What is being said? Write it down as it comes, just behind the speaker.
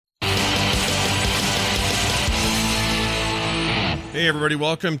Hey everybody,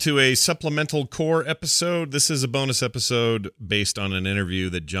 welcome to a supplemental core episode. This is a bonus episode based on an interview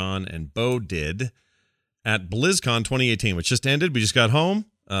that John and Bo did at BlizzCon 2018, which just ended. We just got home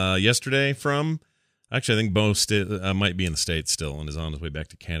yesterday from, actually I think Bo might be in the States still and is on his way back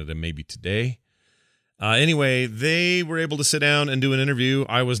to Canada maybe today. Anyway, they were able to sit down and do an interview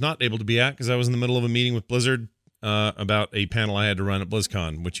I was not able to be at because I was in the middle of a meeting with Blizzard about a panel I had to run at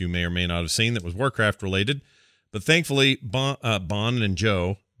BlizzCon, which you may or may not have seen that was Warcraft related. But thankfully, Bon and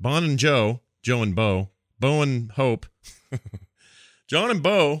Joe, Joe and Bo and Hope, John and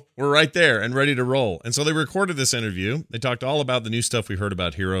Bo were right there and ready to roll. And so they recorded this interview. They talked all about the new stuff we heard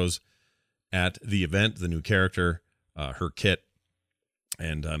about Heroes at the event, the new character, her kit,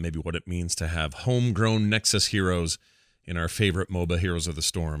 and maybe what it means to have homegrown Nexus heroes in our favorite MOBA, Heroes of the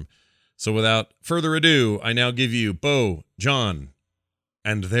Storm. So without further ado, I now give you Bo, John,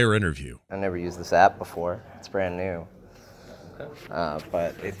 and their interview. I never used this app before. It's brand new.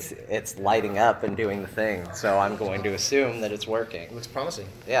 But it's lighting up and doing the thing, so I'm going to assume that it's working. It looks promising.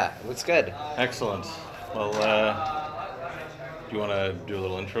 Yeah, it looks good. Excellent. Well, do you want to do a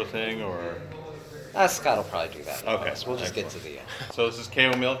little intro thing, or? Scott will probably do that. Okay. So we'll just get to the end. So this is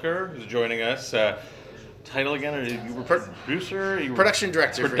K.O. Milker, who's joining us. Title again, or you were producer? Production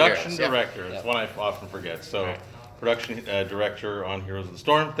director. Production for Heroes. director. Yep. It's one I often forget. So, production director on Heroes of the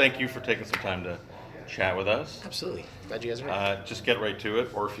Storm. Thank you for taking some time to chat with us. Absolutely. Glad you guys are here. Just get right to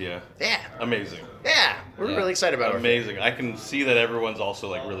it. Orphea. Yeah. Amazing. Yeah. We're really excited about it. Amazing. I can see that everyone's also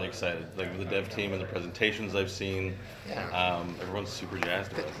like really excited. Like the dev team and the presentations I've seen. Yeah. Everyone's super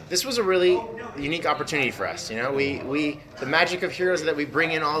jazzed about it. This was a really unique opportunity for us. You know, we the magic of Heroes is that we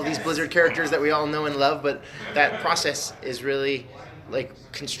bring in all these Blizzard characters that we all know and love, but that process is really like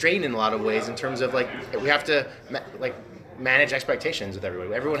constrained in a lot of ways in terms of like we have to manage expectations with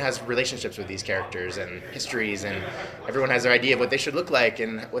everyone. Everyone has relationships with these characters and histories, and everyone has their idea of what they should look like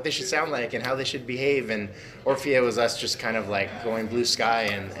and what they should sound like and how they should behave. And Orphea was us just kind of like going blue sky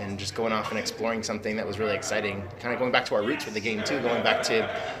and just going off and exploring something that was really exciting. Kind of going back to our roots with the game too, going back to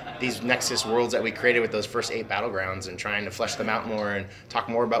these Nexus worlds that we created with those first 8 battlegrounds and trying to flesh them out more and talk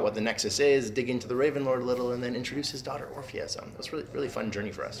more about what the Nexus is, dig into the Ravenlord a little, and then introduce his daughter Orphea. So it was really, really fun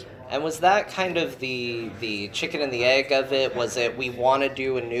journey for us. And was that kind of the chicken and the egg of it? Was it we want to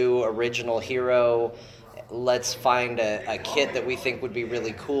do a new original hero, let's find a kit that we think would be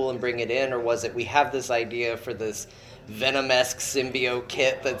really cool and bring it in? Or was it we have this idea for this Venom-esque symbiote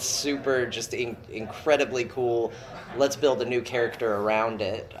kit that's super just incredibly cool, let's build a new character around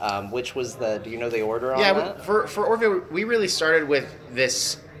it? Which was do you know the order on that? Yeah, for Orphea, we really started with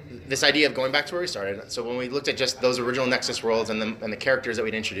this idea of going back to where we started. So when we looked at just those original Nexus worlds and the characters that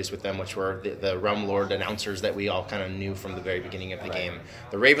we'd introduced with them, which were the Realm Lord announcers that we all kind of knew from the very beginning of the game,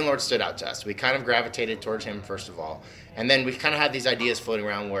 the Ravenlord stood out to us. We kind of gravitated towards him first of all. And then we kind of had these ideas floating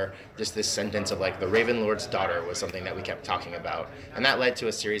around where just this sentence of like the Ravenlord's daughter was something that we kept talking about. And that led to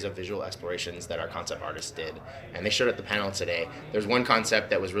a series of visual explorations that our concept artists did. And they showed at the panel today. There's one concept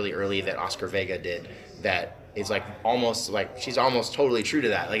that was really early that Oscar Vega did that is like almost like she's almost totally true to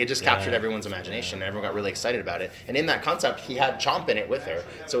that. Like it just captured everyone's imagination and everyone got really excited about it. And in that concept, he had Chomp in it with her.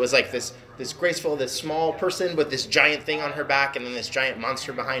 So it was like this graceful, this small person with this giant thing on her back and then this giant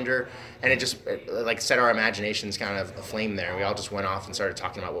monster behind her. And it like set our imaginations kind of aflame there. We all just went off and started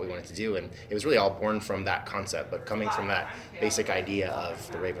talking about what we wanted to do. And it was really all born from that concept, but coming from that basic idea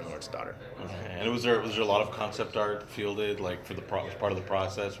of the Ravenlord's daughter. Okay. And was there a lot of concept art fielded, like for was part of the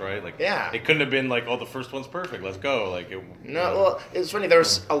process, right? Like it couldn't have been like, oh, the first one's perfect, let's go. Like well, it was funny. There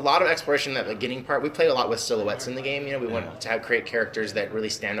was a lot of exploration at the beginning part. We played a lot with silhouettes in the game. You know, we wanted to create characters that really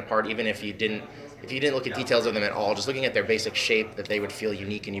stand apart, even if you didn't look at details of them at all. Just looking at their basic shape, that they would feel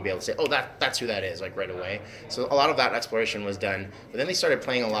unique, and you'd be able to say, oh, that's who that is, like right away. So a lot of that exploration was done. But then they started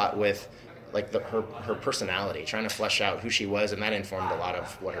playing a lot with like her personality, trying to flesh out who she was, and that informed a lot of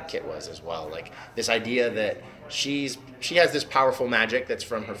what her kit was as well. Like this idea that she has this powerful magic that's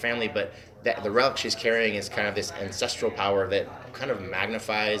from her family, but that the relic she's carrying is kind of this ancestral power that kind of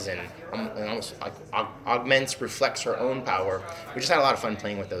magnifies and almost like augments, reflects her own power. We just had a lot of fun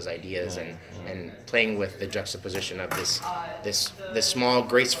playing with those ideas and playing with the juxtaposition of this small,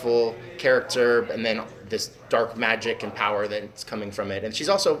 graceful character and then this dark magic and power that's coming from it. And she's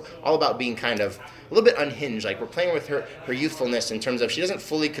also all about being kind of a little bit unhinged. Like we're playing with her youthfulness in terms of she doesn't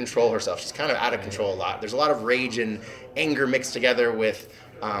fully control herself. She's kind of out of control a lot. There's a lot of rage and anger mixed together with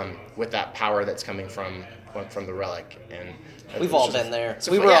that power that's coming from the relic. And we've all been there.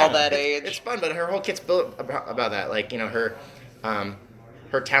 We were all that age. It's fun, but her whole kit's built about that. Like, you know, her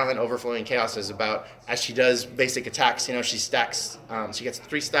her talent, Overflowing Chaos, is about, as she does basic attacks, she stacks, she gets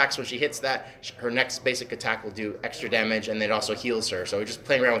 3 stacks. When she hits that, her next basic attack will do extra damage, and it also heals her. So we're just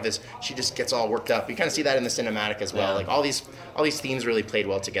playing around with this. She just gets all worked up. You kind of see that in the cinematic as well. Yeah. Like all these themes really played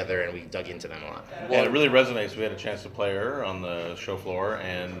well together, and we dug into them a lot. And it really resonates. We had a chance to play her on the show floor,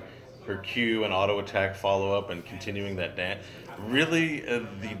 and her Q and auto attack follow up and continuing that dance. Really,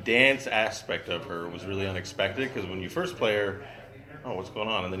 the dance aspect of her was really unexpected, because when you first play her, oh, what's going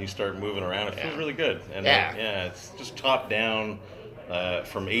on? And then you start moving around. It feels really good. And it's just top down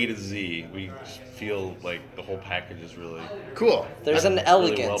from A to Z. We just feel like the whole package is really cool. There's an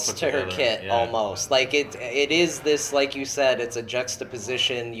elegance to her kit, almost. Like it is this, like you said, it's a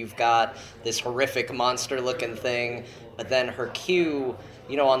juxtaposition. You've got this horrific monster-looking thing, but then her Q,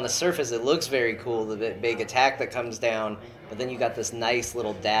 on the surface, it looks very cool, the big attack that comes down, but then you got this nice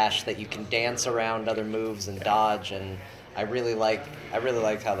little dash that you can dance around other moves and dodge, and I really liked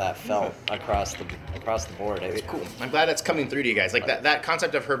how that felt across the board. It's cool. I'm glad that's coming through to you guys. Like that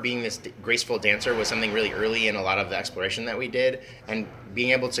concept of her being this graceful dancer was something really early in a lot of the exploration that we did, and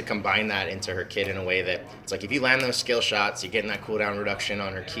being able to combine that into her kit in a way that it's like if you land those skill shots, you're getting that cooldown reduction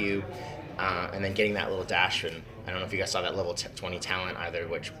on her Q, and then getting that little dash. And I don't know if you guys saw that level 20 talent either,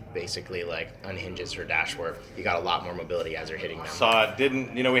 which basically like unhinges her dash, where you got a lot more mobility as you're hitting them. Saw it.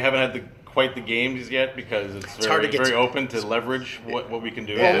 Didn't we haven't had quite the games yet, because it's hard to get very open to leverage what we can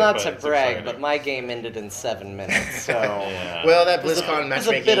do. Well, not to brag, but my game ended in 7 minutes. So well, that BlizzCon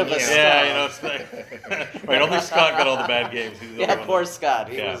matchmaking. It's a bit of a it's like right. Only Scott got all the bad games. Poor Scott.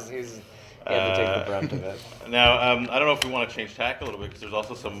 He had to take the brunt of it. Now, I don't know if we want to change tack a little bit, because there's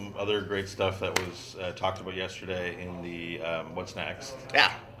also some other great stuff that was talked about yesterday in the What's Next.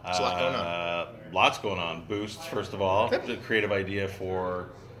 Yeah, there's a lot going on. Lots going on. Boosts, first of all. Yep. A creative idea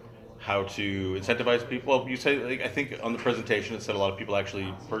for how to incentivize people. Well, you say, I think on the presentation it said a lot of people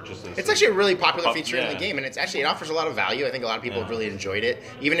actually purchase this. It's actually a really popular feature in the game, and it offers a lot of value. I think a lot of people have really enjoyed it.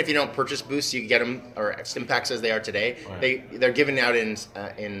 Even if you don't purchase boosts, you get them, or stim packs as they are today. Right. They're given out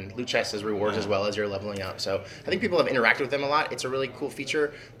in loot chests as rewards as well as you're leveling up. So I think people have interacted with them a lot. It's a really cool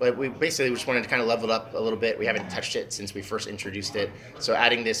feature, but we basically just wanted to kind of level it up a little bit. We haven't touched it since we first introduced it. So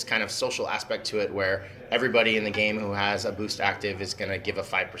adding this kind of social aspect to it, where everybody in the game who has a boost active is going to give a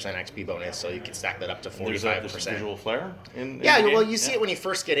 5% XP bonus, so you can stack that up to 45%. There's a visual flair in the well, game? you see it when you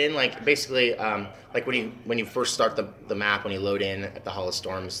first get in, like basically, like when you first start the map, when you load in at the Hall of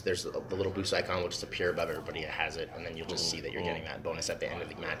Storms, there's the little boost icon will just appear above everybody that has it, and then you'll just see that you're getting that bonus at the end of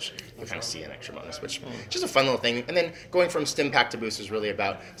the match. You'll kind of see an extra bonus, which is just a fun little thing. And then going from stim pack to boost is really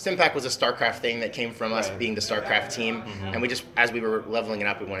about, stim pack was a StarCraft thing that came from us being the StarCraft team, and we just, as we were leveling it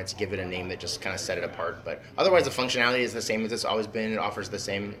up, we wanted to give it a name that just kind of set it apart. But otherwise, the functionality is the same as it's always been. It offers the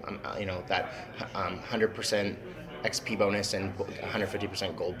same, that 100% XP bonus and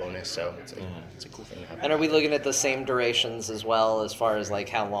 150% gold bonus, so it's a cool thing to have. And are we looking at the same durations as well, as far as like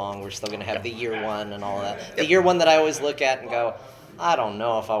how long we're still going to have the year one and all of that? The year one that I always look at and go, I don't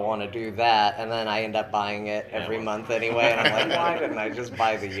know if I want to do that, and then I end up buying it every month anyway, and I'm like, why didn't I just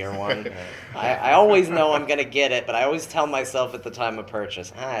buy the year one? I always know I'm going to get it, but I always tell myself at the time of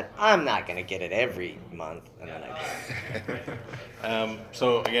purchase, I'm not going to get it every month, and then I do.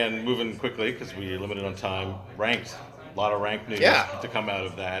 So again, moving quickly, because we're limited on time, ranked. A lot of ranked news to come out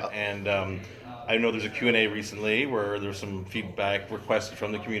of that, and I know there's a Q&A recently where there's some feedback requested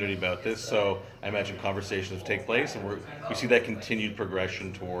from the community about this, so I imagine conversations take place, and we see that continued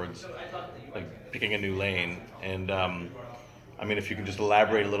progression towards like picking a new lane. And I mean, if you can just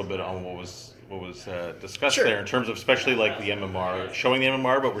elaborate a little bit on what was discussed there in terms of especially like the MMR, showing the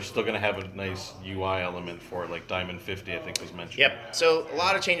MMR, but we're still going to have a nice UI element for it, like Diamond 50, I think was mentioned. Yep. So a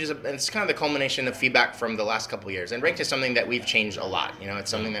lot of changes, and it's kind of the culmination of feedback from the last couple of years. And ranked is something that we've changed a lot.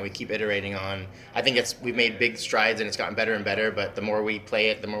 It's something that we keep iterating on. I think we've made big strides and it's gotten better and better. But the more we play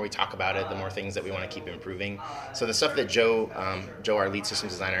it, the more we talk about it, the more things that we want to keep improving. So the stuff that Joe, our lead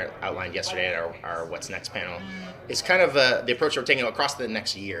systems designer, outlined yesterday at our What's Next panel, is kind of the approach we're taking across the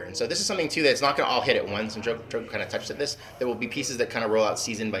next year. And so this is something too that's not going to all hit at once, and Joe kind of touched at this. There will be pieces that kind of roll out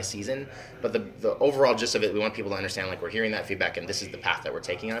season by season, but the overall gist of it, we want people to understand, like, we're hearing that feedback and this is the path that we're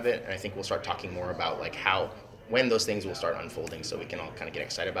taking out of it. And I think we'll start talking more about like when those things will start unfolding, so we can all kind of get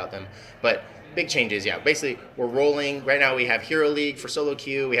excited about them. But big changes, basically we're rolling right now. We have Hero League for solo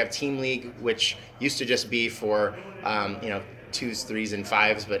queue, we have Team League, which used to just be for 2s, 3s, and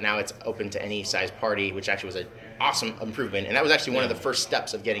 5s, but now it's open to any size party, which actually was an awesome improvement. And that was actually one of the first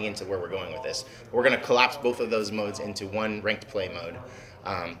steps of getting into where we're going with this. We're going to collapse both of those modes into one ranked play mode.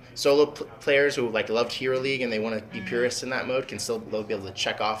 Solo players who loved Hero League and they want to be purists in that mode can still be able to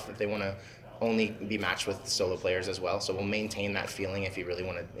check off if they want to only be matched with solo players as well. So we'll maintain that feeling if you really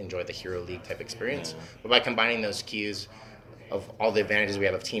want to enjoy the Hero League type experience. But by combining those cues of all the advantages we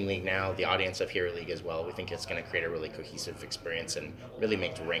have of Team League now, the audience of Hero League as well, we think it's going to create a really cohesive experience and really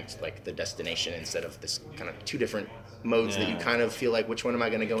make ranked like the destination instead of this kind of two different modes that you kind of feel like, which one am I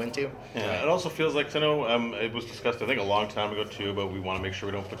going to go into? Yeah, it also feels like, I know it was discussed I think a long time ago too, but we want to make sure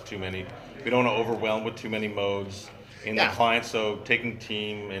we don't put too many, we don't want to overwhelm with too many modes in the client. So taking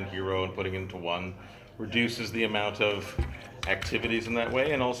Team and Hero and putting it into one reduces the amount of activities in that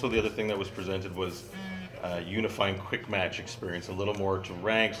way. And also the other thing that was presented was unifying quick match experience a little more to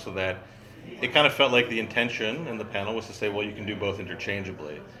rank, so that it kind of felt like the intention in the panel was to say, well, you can do both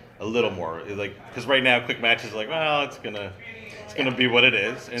interchangeably a little more, like, because right now quick match is like, well, it's gonna be what it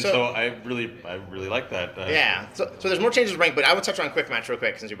is, and so I really like that. So there's more changes to rank, but I would touch on quick match real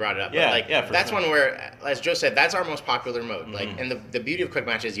quick since you brought it up. That's one where, as Joe said, that's our most popular mode. Like, and the beauty of quick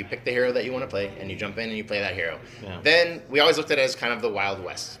match is you pick the hero that you want to play, and you jump in and you play that hero. Then we always looked at it as kind of the Wild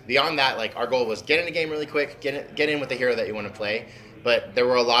West. Beyond that, like, our goal was get in the game really quick, get in with the hero that you want to play. But there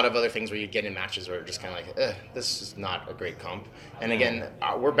were a lot of other things where you'd get in matches where just kind of like, this is not a great comp. And again,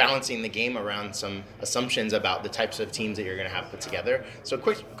 we're balancing the game around some assumptions about the types of teams that you're going to have put together. So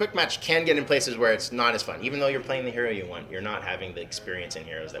quick match can get in places where it's not as fun. Even though you're playing the hero you want, you're not having the experience in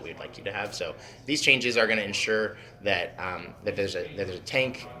heroes that we'd like you to have. So these changes are going to ensure that that there's a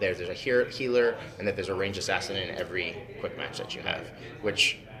tank, there's a healer, and that there's a ranged assassin in every quick match that you have,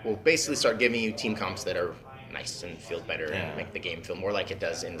 which will basically start giving you team comps that are nice and feel better and make the game feel more like it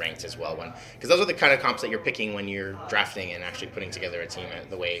does in ranked as well. Because those are the kind of comps that you're picking when you're drafting and actually putting together a team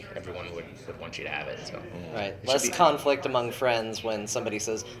the way everyone would want you to have it. So right, less conflict among friends when somebody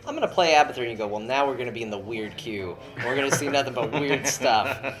says, I'm going to play Abathur, and you go, well, now we're going to be in the weird queue. We're going to see nothing but weird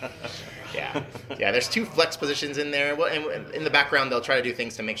stuff. Yeah, there's 2 flex positions in there. Well, and in the background, they'll try to do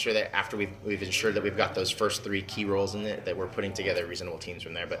things to make sure that after we've ensured that we've got those first 3 key roles in it, that we're putting together reasonable teams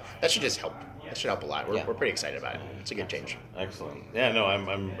from there. But that should just help. That should help a lot. We're pretty excited about it. It's a good change. Excellent. Yeah, no,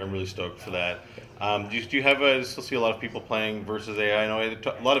 I'm really stoked for that. Do you have I still see a lot of people playing versus AI? I know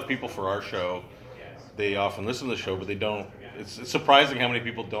a lot of people for our show, they often listen to the show, but they don't. It's surprising how many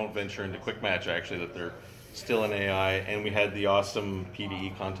people don't venture into quick match, actually, that they're still in AI. And we had the awesome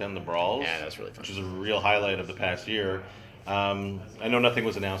PvE content, the Brawls. Yeah, that's really fun. Which is a real highlight of the past year. I know nothing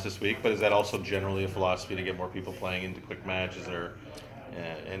was announced this week, but is that also generally a philosophy to get more people playing into quick match? Is there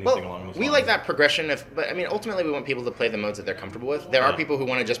anything along those lines? We like that progression but I mean, ultimately we want people to play the modes that they're comfortable with. There are people who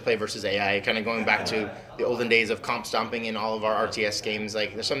want to just play versus AI, kind of going back to the olden days of comp stomping in all of our RTS games.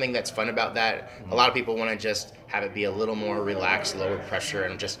 Like, there's something that's fun about that. A lot of people want to just have it be a little more relaxed, lower pressure,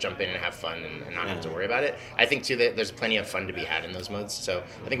 and just jump in and have fun and not have to worry about it. I think too that there's plenty of fun to be had in those modes, so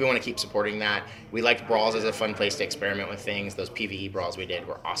I think we want to keep supporting that. We liked Brawls as a fun place to experiment with things. Those PvE Brawls we did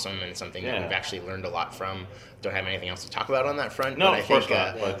were awesome and something that we've actually learned a lot from. Don't have anything else to talk about on that front. No, but of course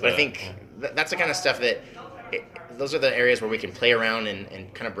not. But I think that's the kind of stuff that those are the areas where we can play around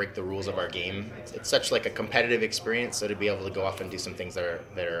and kind of break the rules of our game. It's such like a competitive experience, so to be able to go off and do some things that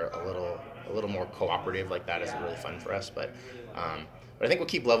are a little more cooperative like that is really fun for us. But I think we'll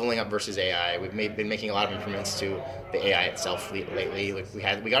keep leveling up versus AI. We've been making a lot of improvements to the AI itself lately. Like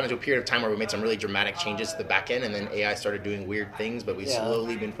we got into a period of time where we made some really dramatic changes to the back end, and then AI started doing weird things, but we've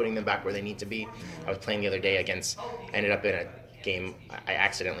slowly been putting them back where they need to be. I was playing the other day I ended up in a game I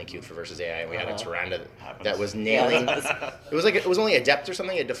accidentally queued for versus AI, and we had a Tyrande that was nailing. It was only Adept or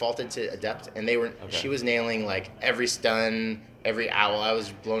something. It defaulted to Adept, and she was nailing like every stun, every owl. I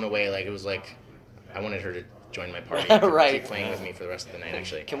was blown away. Like, it was like I wanted her to join my party. Keep playing with me for the rest of the night.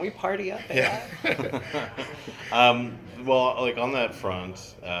 Actually, can we party up? Yeah. Well, like on that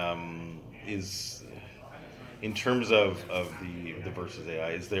front, is in terms of the versus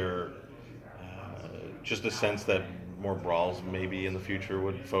AI, is there just a sense that more Brawls maybe in the future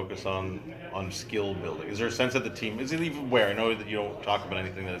would focus on skill building? Is there a sense that the team is it even aware? I know that you don't talk about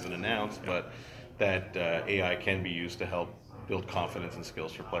anything that isn't announced, but that AI can be used to help build confidence and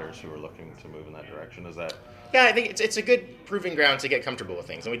skills for players who are looking to move in that direction. Is that? Yeah, I think it's a good proving ground to get comfortable with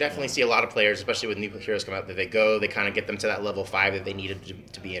things, and we definitely see a lot of players, especially with new heroes come out, that they kind of get them to that level 5 that they needed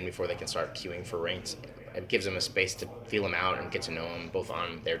to be in before they can start queuing for ranked. It gives them a space to feel them out and get to know them both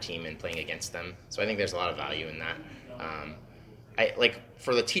on their team and playing against them. So I think there's a lot of value in that.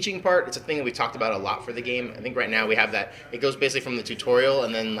 for the teaching part, it's a thing that we talked about a lot for the game. I think right now we have that. It goes basically from the tutorial,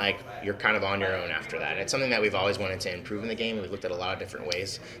 and then like you're kind of on your own after that. And it's something that we've always wanted to improve in the game. We've looked at a lot of different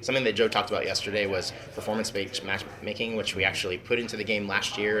ways. Something that Joe talked about yesterday was performance-based matchmaking, which we actually put into the game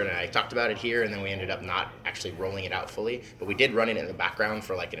last year, and I talked about it here, and then we ended up not actually rolling it out fully. But we did run it in the background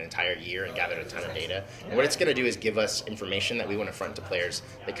for like an entire year and gathered a ton of data. And what it's going to do is give us information that we want to front to players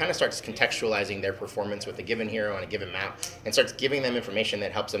that kind of starts contextualizing their performance with a given hero on a given map, and starts giving them information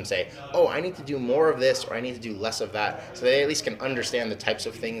that helps them say, oh, I need to do more of this, or I need to do less of that, so they at least can understand the types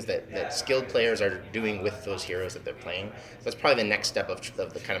of things that skilled players are doing with those heroes that they're playing. So that's probably the next step of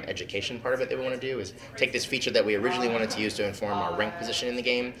the kind of education part of it that we want to do, is take this feature that we originally wanted to use to inform our rank position in the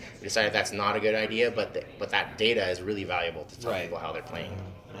game. We decided that's not a good idea, but that data is really valuable to tell people how they're playing.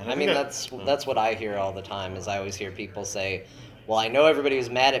 I mean, that's what I hear all the time, is I always hear people say, well, I know everybody was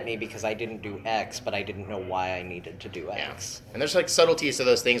mad at me because I didn't do X, but I didn't know why I needed to do X. And there's like subtleties to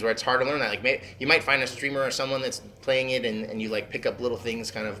those things where it's hard to learn that. Like you might find a streamer or someone that's playing it and you like pick up little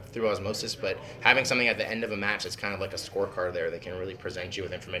things kind of through osmosis, but having something at the end of a match that's kind of like a scorecard there that can really present you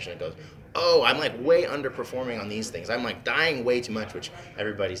with information that goes, oh, I'm like way underperforming on these things. I'm like dying way too much, which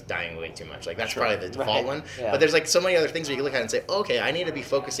everybody's dying way too much. Like that's probably the default one. Yeah. But there's like so many other things where you can look at it and say, okay, I need to be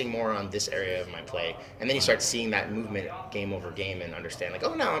focusing more on this area of my play. And then you start seeing that movement game over game and understand like,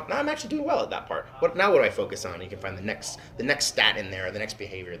 oh, now I'm actually doing well at that part. What do I focus on? You can find the next stat in there, or the next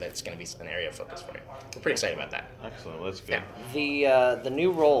behavior that's going to be an area of focus for you. We're pretty excited about that. Excellent. That's good. Yeah. The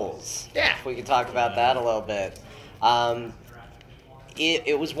new roles. Yeah. If we could talk about that a little bit.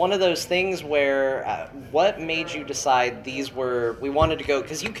 It was one of those things where what made you decide we wanted to go,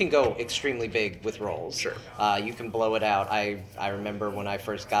 because you can go extremely big with roles. Sure. You can blow it out. I remember when I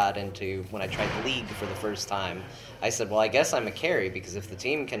first got when I tried the League for the first time, I said, well, I guess I'm a carry, because if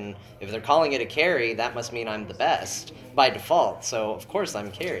they're calling it a carry, that must mean I'm the best by default. So of course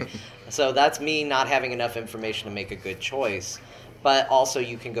I'm carry. So that's me not having enough information to make a good choice. But also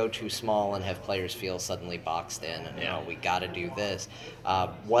you can go too small and have players feel suddenly boxed in and, we got to do this.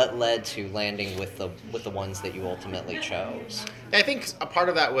 What led to landing with the ones that you ultimately chose? I think a part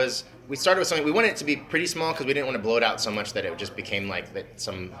of that was we started with something, we wanted it to be pretty small because we didn't want to blow it out so much that it just became like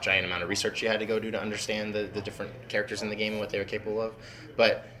some giant amount of research you had to go do to understand the different characters in the game and what they were capable of.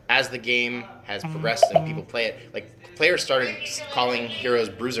 But as the game has progressed and people play it, like players started calling heroes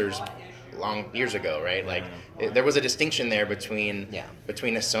bruisers years ago, right? Like there was a distinction there between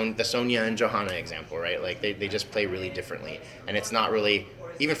the Sonya and Johanna example, right? Like they just play really differently, and it's not really,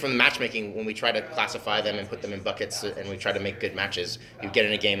 even from the matchmaking, when we try to classify them and put them in buckets and we try to make good matches, you get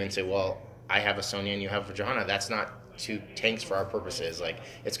in a game and say, well, I have a Sonya and you have a Johanna. That's not two tanks for our purposes. Like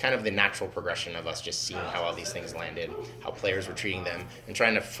it's kind of the natural progression of us just seeing how all these things landed, how players were treating them, and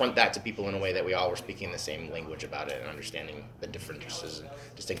trying to front that to people in a way that we all were speaking the same language about it and understanding the differences and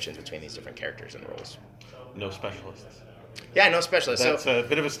distinctions between these different characters and roles. No specialists. Yeah, no specialists. That's a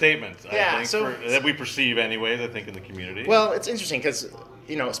bit of a statement, I think, so that we perceive anyways, I think, in the community. Well, it's interesting because,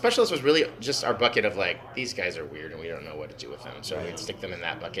 specialist was really just our bucket of like, these guys are weird and we don't know what to do with them. So we'd stick them in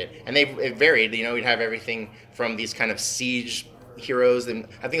that bucket. And it varied, we'd have everything from these kind of siege heroes. And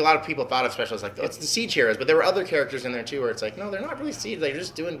I think a lot of people thought of specialists like, oh, it's the siege heroes. But there were other characters in there too where it's like, no, they're not really siege. They're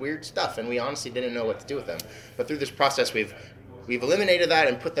just doing weird stuff. And we honestly didn't know what to do with them. But through this process, we've eliminated that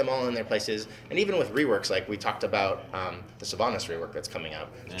and put them all in their places. And even with reworks, like we talked about the Sylvanas rework that's coming up.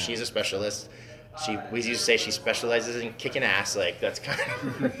 Yeah. She's a specialist. We used to say she specializes in kicking ass. Like that's kind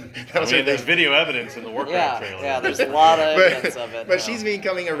of. There's video evidence in the Warcraft trailer. Yeah, there's a lot of evidence of it. But she's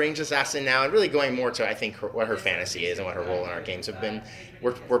becoming a ranged assassin now, and really going more to, I think, what her fantasy is and what her role in our games have been.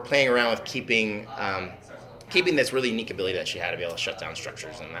 We're playing around with keeping this really unique ability that she had to be able to shut down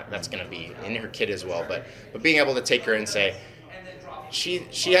structures, and that's going to be in her kit as well. But being able to take her and say,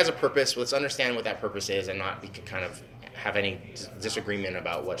 she has a purpose. Let's understand what that purpose is, and not kind of have any disagreement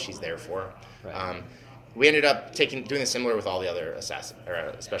about what she's there for. Right. We ended up doing similar with all the other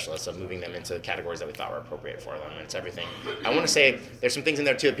specialists, of moving them into categories that we thought were appropriate for them. And it's everything. I want to say there's some things in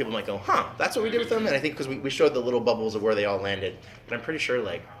there too that people might go, that's what we did with them. And I think because we showed the little bubbles of where they all landed, but I'm pretty sure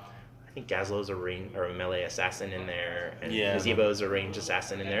I think Gazlo's a melee assassin in there, and Gazebo's a ranged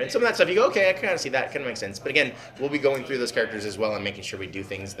assassin in there. And some of that stuff, you go, okay, I kind of see that, kind of makes sense. But again, we'll be going through those characters as well and making sure we do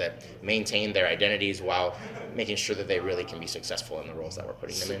things that maintain their identities while making sure that they really can be successful in the roles that we're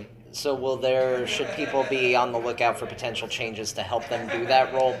putting them in. So should people be on the lookout for potential changes to help them do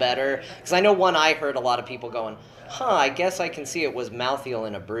that role better? Because I know I heard a lot of people going, I guess I can see it was Malthael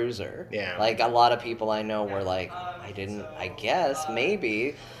in a bruiser. Yeah. Like a lot of people I know were like, I guess,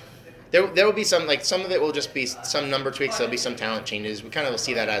 maybe. There will be some of it will just be some number tweaks. There'll be some talent changes. We kind of will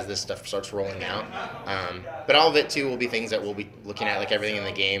see that as this stuff starts rolling out. But all of it too will be things that we'll be looking at, like everything in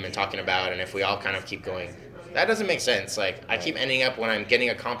the game and talking about. And if we all kind of keep going, that doesn't make sense. Like I keep ending up when I'm getting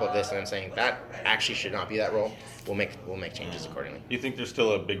a comp of this and I'm saying that actually should not be that role. We'll make changes accordingly. You think there's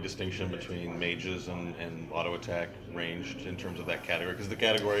still a big distinction between mages and auto attack ranged in terms of that category? Because the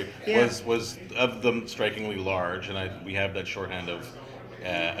category was of them strikingly large, and we have that shorthand of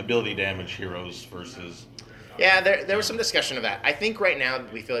ability damage heroes versus. Yeah, there was some discussion of that. I think right now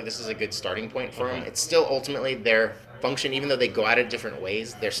we feel like this is a good starting point for them. It's still ultimately their function, even though they go at it different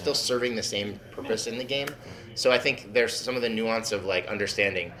ways, they're still serving the same purpose in the game. So I think there's some of the nuance of like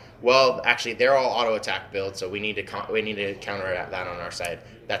understanding. Well, actually, they're all auto attack builds, so we need to counter that on our side.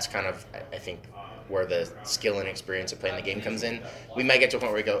 That's kind of, I think, where the skill and experience of playing the game comes in. We might get to a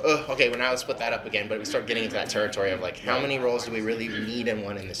point where we go, oh, okay, well now let's split that up again. But we start getting into that territory of like, how many roles do we really need and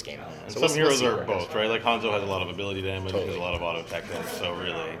want in this game? And so some heroes are both, right? Like Hanzo has a lot of ability damage, has a lot of auto attack damage. So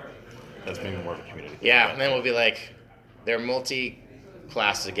really, that's maybe more of a community thing. Yeah, and then we'll be like, they're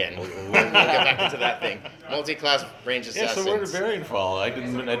multi-class again. We'll get back into that thing. Multi-class range assassins. Yeah, so where did Varian fall? I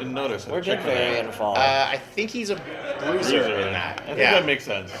didn't notice. Where did Varian fall? I think he's a bruiser in that. I think that makes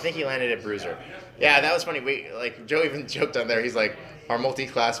sense. I think he landed at bruiser. Yeah, that was funny. Joe even joked on there. He's like, our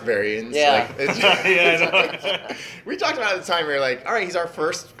multi-class variants. Yeah. We talked about it at the time. We were like, all right, he's our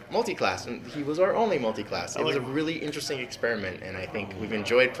first multi-class, and he was our only multi-class. It was a really interesting experiment, and I think we've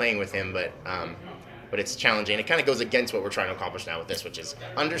enjoyed playing with him, but it's challenging. It kind of goes against what we're trying to accomplish now with this, which is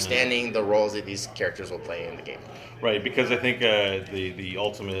understanding the roles that these characters will play in the game. Right, because I think the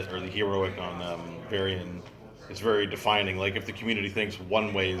ultimate or the heroic on Varian is very defining. Like if the community thinks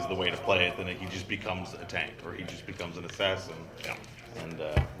one way is the way to play it, then he just becomes a tank or he just becomes an assassin. Yeah. And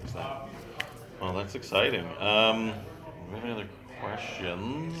well, that's exciting. Any other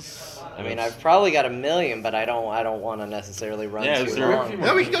questions? I mean, I've probably got a million, but I don't want to necessarily run too long.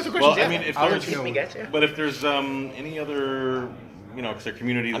 No, we can go through questions. Well, I mean, if there's any other, because their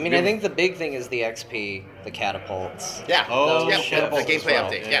community. I mean, I think the big thing is the XP, the catapults. Yeah. Oh, the catapults gameplay as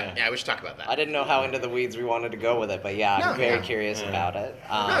well. update. Yeah, we should talk about that. I didn't know how into the weeds we wanted to go with it, but I'm very curious about it.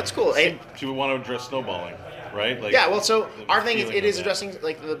 No, it's cool. Do we want to address snowballing, right? Like, yeah, well, so our thing is, it is addressing,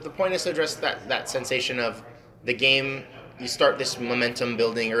 like, the point is to address that sensation of the game. You start this momentum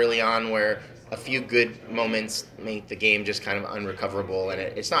building early on where a few good moments make the game just kind of unrecoverable, and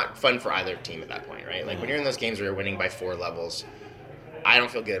it's not fun for either team at that point, right? Like when you're in those games where you're winning by 4 levels, I don't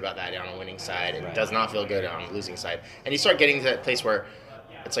feel good about that on a winning side. It does not feel good on the losing side. And you start getting to that place where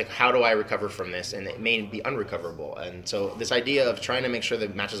it's like, how do I recover from this? And it may be unrecoverable. And so this idea of trying to make sure the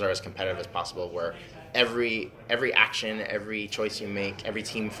matches are as competitive as possible, where every action, every choice you make, every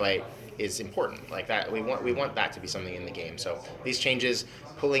team fight is important. Like that, we want that to be something in the game. So these changes,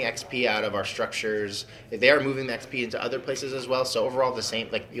 pulling XP out of our structures, they are moving the XP into other places as well. So overall, the same,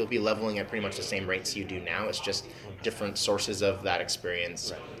 like you'll be leveling at pretty much the same rates you do now. It's just different sources of that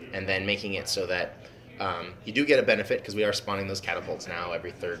experience, and then making it so that you do get a benefit because we are spawning those catapults now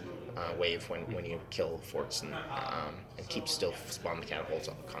every third wave when you kill forts and keep still spawn the catapults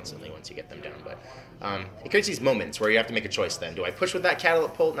constantly once you get them down. But it creates these moments where you have to make a choice then. Do I push with that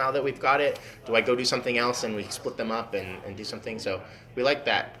catapult now that we've got it? Do I go do something else and we split them up and do something? So we like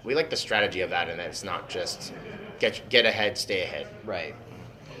that. We like the strategy of that, and that it's not just get ahead, stay ahead. Right.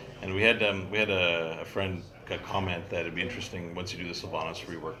 And we had a friend comment that it'd be interesting once you do the Sylvanas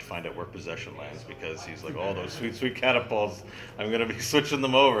rework to find out where possession lands, because he's like, oh, those sweet catapults, I'm going to be switching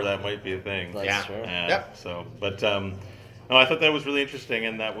them over. That might be a thing. That's true. Yep. So, but no, I thought that was really interesting,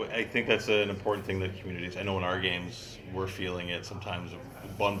 and that I think that's an important thing that communities. I know in our games we're feeling it sometimes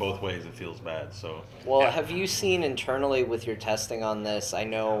on both ways. It feels bad. So. Well, have you seen internally with your testing on this? I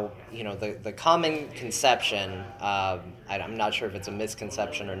know the common conception. I'm not sure if it's a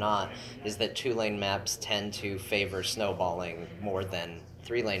misconception or not. Is that 2-lane maps tend to favor snowballing more than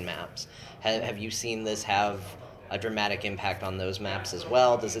 3-lane maps? Have you seen this have a dramatic impact on those maps as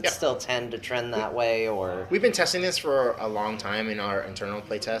well? Does it still tend to trend that way, or? We've been testing this for a long time in our internal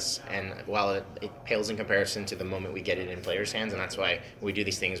playtests, and while it pales in comparison to the moment we get it in players' hands, and that's why we do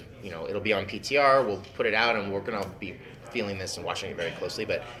these things, it'll be on PTR, we'll put it out, and we're going to be feeling this and watching it very closely,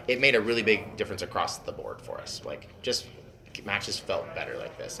 but it made a really big difference across the board for us. Like, just matches felt better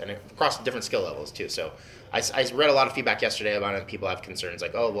like this, and across different skill levels too. So I read a lot of feedback yesterday about it. People have concerns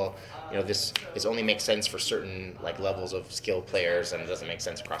like, oh, well, this only makes sense for certain like levels of skill players, and it doesn't make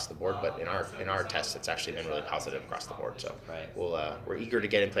sense across the board. But in our tests, it's actually been really positive across the board. So we're eager to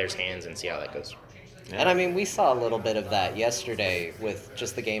get in players' hands and see how that goes. Yeah. And I mean, we saw a little bit of that yesterday with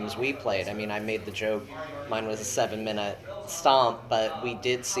just the games we played. I mean, I made the joke, mine was a 7-minute stomp, but we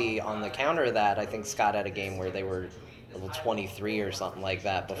did see on the counter of that, I think Scott had a game where they were level 23 or something like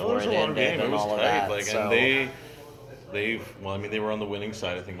that before it ended and all of that. Like, so. And they were on the winning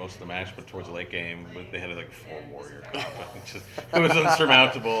side, I think, most of the match, but towards the late game, they had like 4 warrior comp. It was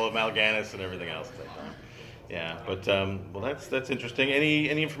unsurmountable, Mal'Ganis and everything else. Yeah, but well, that's interesting. Any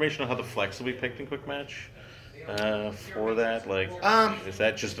information on how the flex will be picked in quick match for that? Like, is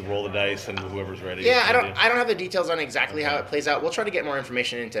that just to roll the dice and whoever's ready? Yeah, I don't have the details on exactly how it plays out. We'll try to get more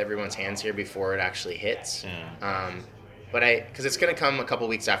information into everyone's hands here before it actually hits. Yeah. Because it's going to come a couple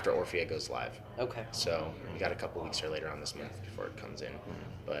weeks after Orphea goes live. Okay. So we got a couple weeks or later on this month before it comes in.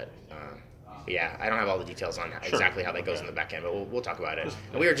 But yeah, I don't have all the details on exactly how that goes in the back end, but we'll talk about it.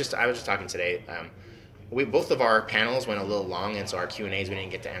 And I was just talking today. Both of our panels went a little long, and so our Q&As we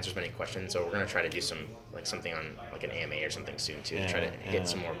didn't get to answer as many questions. So we're going to try to do something on like an AMA or something soon too, to try to get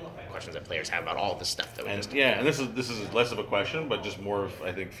some more questions that players have about all the stuff that we just. Yeah, and this is less of a question, but just more of,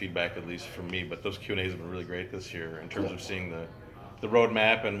 I think, feedback, at least from me. But those Q&As have been really great this year in terms of seeing the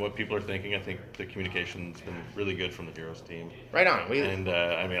roadmap and what people are thinking. I think the communication's been really good from the Heroes team. Right on.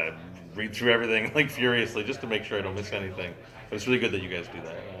 I read through everything like furiously just to make sure I don't miss anything. But it's really good that you guys do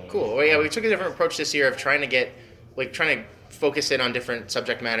that. Cool. Well, yeah, we took a different approach this year of trying to focus in on different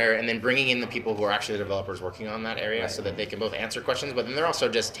subject matter and then bringing in the people who are actually the developers working on that area so that they can both answer questions, but then they're also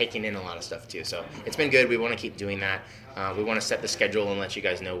just taking in a lot of stuff too. So it's been good. We want to keep doing that. We want to set the schedule and let you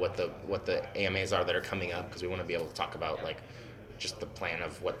guys know what the AMAs are that are coming up, because we want to be able to talk about like just the plan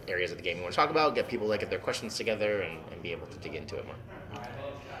of what areas of the game we want to talk about, get people to get their questions together and be able to dig into it more.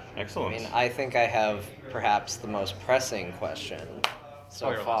 Excellent. I mean, I think I have perhaps the most pressing question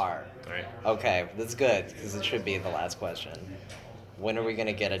so far. All right. Okay, that's good, because it should be the last question. When are we going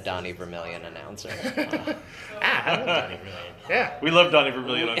to get a Donnie Vermillion announcer? I love Donnie Vermillion. Yeah. We love Donnie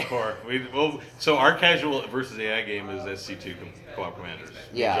Vermillion on core. So our casual versus AI game is SC2 Co-op Commanders.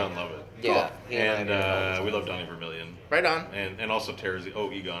 Yeah. John love it. Yeah. Cool. And we love Donnie Vermillion. Right on. And also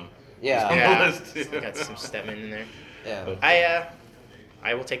Egon. Yeah. Yeah. Got some Stedman in there. Yeah. But,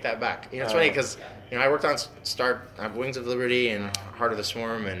 I will take that back. It's funny because I worked on Wings of Liberty and Heart of the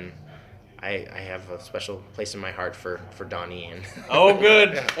Swarm, and I have a special place in my heart for Donnie. And oh,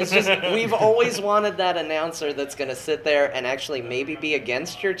 good. It's just, we've always wanted that announcer that's going to sit there and actually maybe be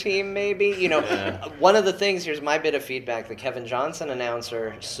against your team, maybe. One of the things, here's my bit of feedback, the Kevin Johnson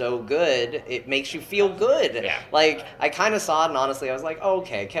announcer, so good, it makes you feel good. Yeah. Like, I kind of saw it, and honestly, I was like, oh,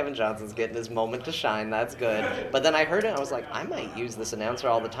 okay, Kevin Johnson's getting his moment to shine, that's good. But then I heard it, and I was like, I might use this announcer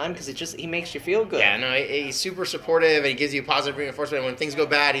all the time, because he makes you feel good. Yeah, no, he's super supportive, and he gives you positive reinforcement. And when things go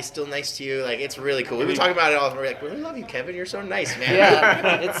bad, he's still nice to you. Like, it's really cool. We've been talking about it all. We're like, we really love you, Kevin. You're so nice, man.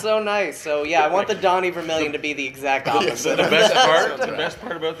 Yeah, it's so nice. So, yeah, I want the Donnie Vermillion to be the exact opposite. The best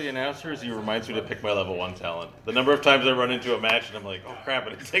part about the announcer is he reminds me to pick my level 1 talent. The number of times I run into a match and I'm like, oh crap, I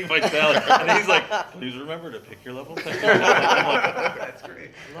didn't take my talent. And he's like, please remember to pick your level 10. I'm like, that's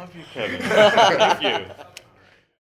great. I love you, Kevin. Thank you.